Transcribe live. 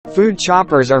Food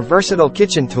choppers are versatile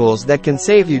kitchen tools that can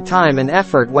save you time and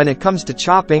effort when it comes to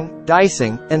chopping,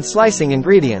 dicing, and slicing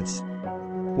ingredients.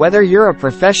 Whether you're a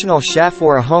professional chef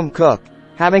or a home cook,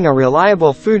 having a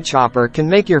reliable food chopper can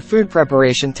make your food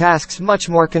preparation tasks much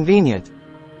more convenient.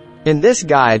 In this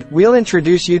guide, we'll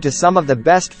introduce you to some of the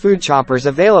best food choppers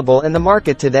available in the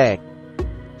market today.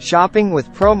 Shopping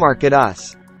with Promarkit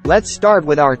Us. Let's start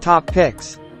with our top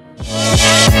picks.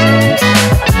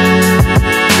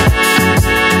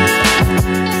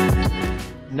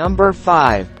 Number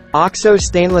 5. OXO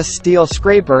Stainless Steel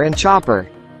Scraper and Chopper.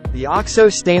 The OXO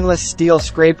Stainless Steel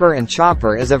Scraper and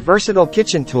Chopper is a versatile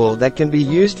kitchen tool that can be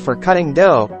used for cutting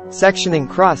dough, sectioning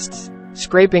crusts,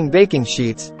 scraping baking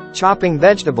sheets, chopping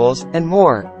vegetables, and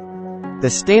more. The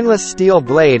stainless steel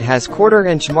blade has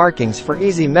quarter-inch markings for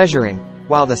easy measuring,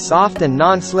 while the soft and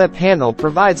non-slip handle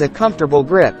provides a comfortable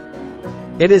grip.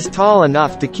 It is tall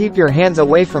enough to keep your hands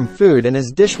away from food and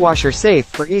is dishwasher safe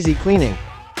for easy cleaning.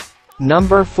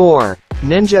 Number 4.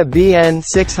 Ninja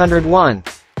BN601.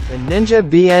 The Ninja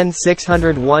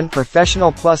BN601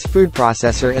 Professional Plus Food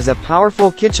Processor is a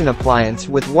powerful kitchen appliance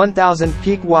with 1000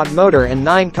 peak watt motor and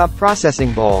 9-cup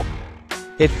processing bowl.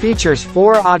 It features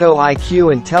 4 Auto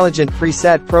IQ intelligent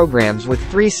preset programs with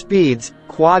 3 speeds,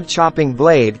 quad chopping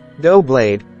blade, dough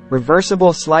blade,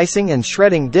 reversible slicing and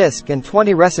shredding disc and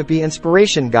 20 recipe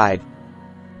inspiration guide.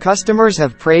 Customers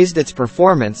have praised its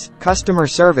performance, customer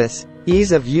service,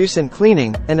 ease of use and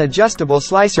cleaning, and adjustable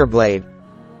slicer blade.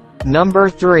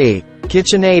 Number 3.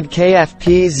 KitchenAid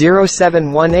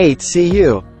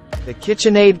KFP0718CU. The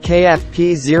KitchenAid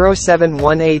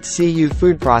KFP0718CU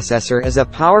food processor is a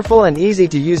powerful and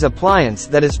easy-to-use appliance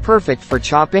that is perfect for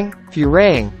chopping,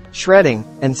 pureeing, shredding,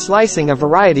 and slicing a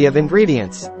variety of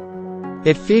ingredients.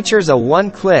 It features a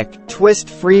one-click,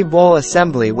 twist-free bowl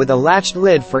assembly with a latched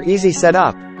lid for easy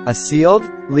setup, a sealed,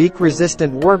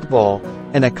 leak-resistant work bowl,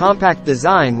 and a compact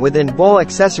design within bowl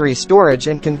accessory storage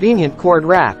and convenient cord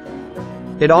wrap.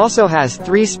 It also has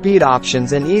 3 speed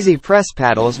options and easy press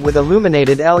paddles with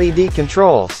illuminated LED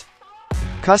controls.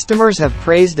 Customers have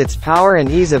praised its power and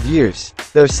ease of use,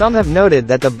 though some have noted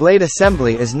that the blade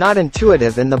assembly is not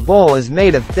intuitive and the bowl is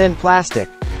made of thin plastic.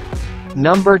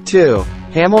 Number 2.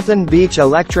 Hamilton Beach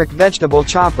Electric Vegetable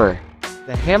Chopper.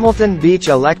 The Hamilton Beach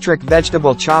Electric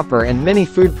Vegetable Chopper and Mini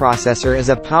Food Processor is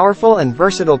a powerful and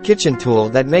versatile kitchen tool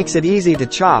that makes it easy to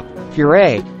chop,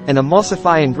 puree, and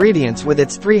emulsify ingredients with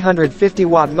its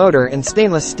 350-watt motor and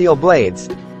stainless steel blades.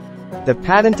 The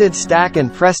patented stack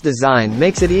and press design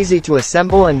makes it easy to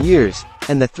assemble and use,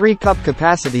 and the 3-cup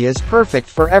capacity is perfect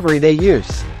for everyday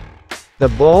use. The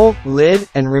bowl, lid,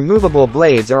 and removable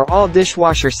blades are all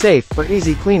dishwasher safe for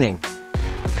easy cleaning.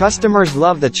 Customers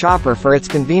love the chopper for its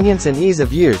convenience and ease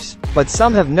of use, but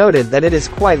some have noted that it is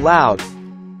quite loud.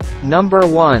 Number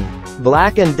 1.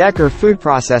 BLACK+DECKER Food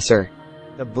Processor.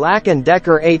 The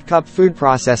BLACK+DECKER 8-cup food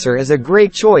processor is a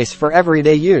great choice for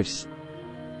everyday use.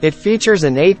 It features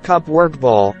an 8-cup work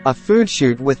bowl, a food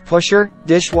chute with pusher,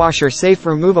 dishwasher-safe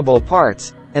removable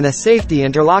parts, and a safety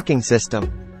interlocking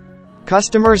system.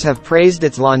 Customers have praised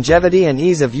its longevity and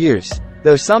ease of use,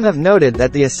 though some have noted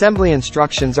that the assembly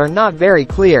instructions are not very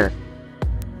clear,